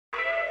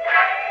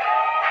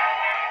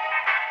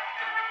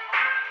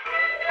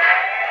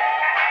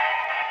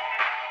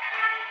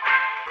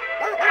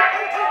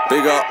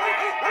Big up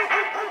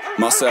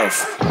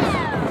myself.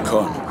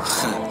 Con.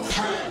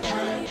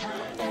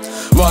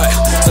 Right,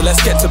 so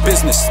let's get to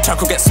business.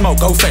 Track will get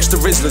smoked, go fetch the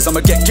Rizzlers. I'ma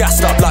get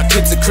gassed up like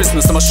kids at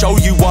Christmas. I'ma show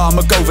you why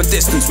I'ma go the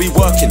distance. We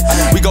working,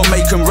 we gon'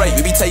 make them rate.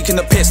 We be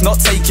taking the piss, not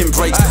taking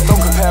breaks.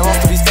 Don't compare off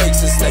to these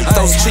fakes and snakes.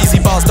 Those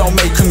cheesy bars don't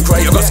make them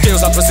great. I got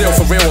skills like Brazil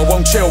for real, I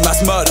won't chill. Mass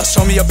murder,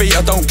 show me a beat,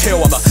 I don't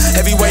kill. I'm a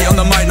heavyweight on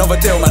the mic, not a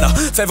deal, man. A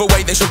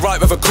featherweight, they should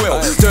write with a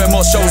quill. Doing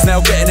more shows now,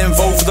 getting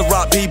involved with the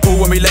right people.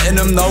 When we letting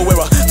them know we're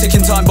a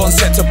ticking time bomb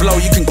set to blow.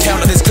 You can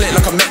count on this clip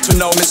like a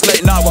metronome. It's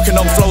late night, working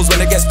on flows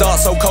when it gets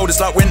dark. So cold, it's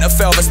like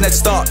Winterfell, that's Ned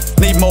Stark.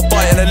 Need more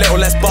bite and a little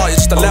less bite.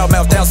 It's just a loud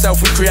mouth down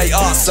south, we create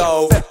art.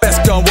 So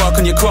best go and work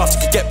on your craft.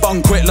 You could get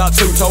bung quick like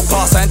two-toed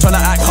pass. I ain't trying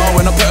to act hard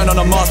when I'm putting on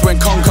a mask. When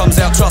Con comes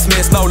out, trust me,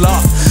 it's no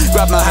laugh.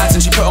 Grab my hands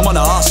and she put them on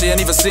her ass. She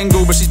ain't even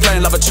single, but she's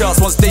playing like a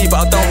charts. Wants D,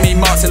 but I don't mean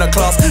marks in her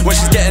class. When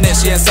she's getting it,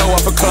 she ain't so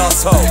upper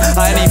class. So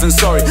I ain't even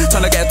sorry.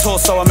 Trying to get a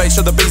torso, I make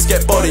sure the beats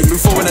get body.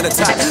 Move forward and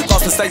attack.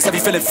 Past mistakes, have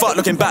you feeling fucked?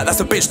 Looking back, that's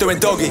a bitch doing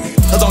doggy.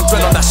 I don't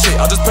dwell on that shit,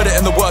 I just put it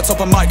in the word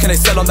top of mic and they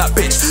sell on that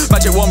bitch.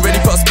 Magic one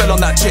really put a spell on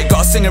that chick.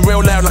 Got her singing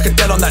real loud like a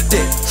Adele on that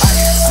dick.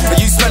 Are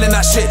you smelling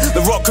that shit?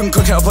 The Rock can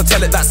cook it up or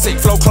tell it that sick.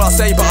 Flow class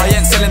A, but I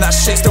ain't selling that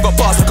shit. Still got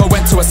bars like I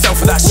went to a cell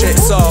for that shit.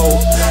 So,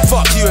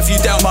 fuck you if you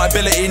doubt my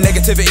ability.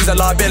 Negativity's a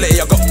liability.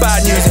 I got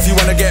bad news if you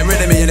wanna get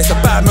rid of me. And it's a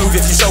bad move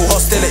if you show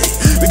hostility.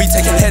 We be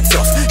taking heads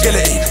off,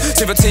 guillotine.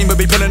 Silver team will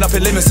be pulling up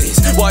in limousines.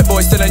 White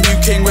boy still a new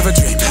king with a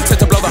dream. Set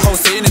to blow the whole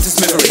scene into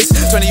smithereens.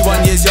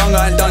 21 years young,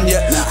 I ain't done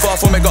yet. Far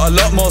from it, got a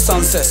lot more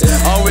sunsets.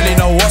 I don't really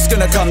know what's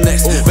gonna come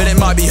next, but it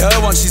might be her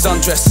once she's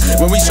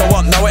undressed. When we show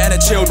up, no it ain't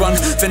a chilled one.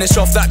 Finish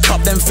off that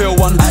cup, then fill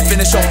one.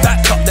 Finish off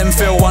that cup, then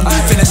fill one.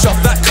 Finish off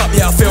that cup,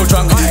 yeah I feel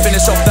drunk.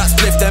 Finish off that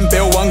spliff, then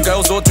bill one.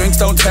 Girls or drinks,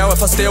 don't tell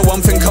if I steal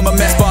one. Think I'm a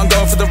mess, but I'm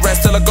going for the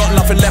rest till I got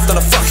nothing left on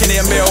a fucking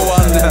ear meal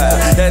one.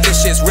 Yeah,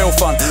 this shit's real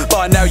fun.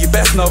 By now you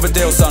best know the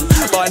deal, son.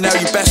 By now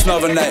you best know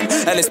the name.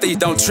 LSD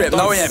don't trip,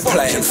 no he ain't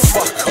playing.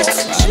 Fuck off,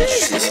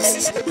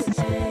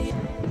 man.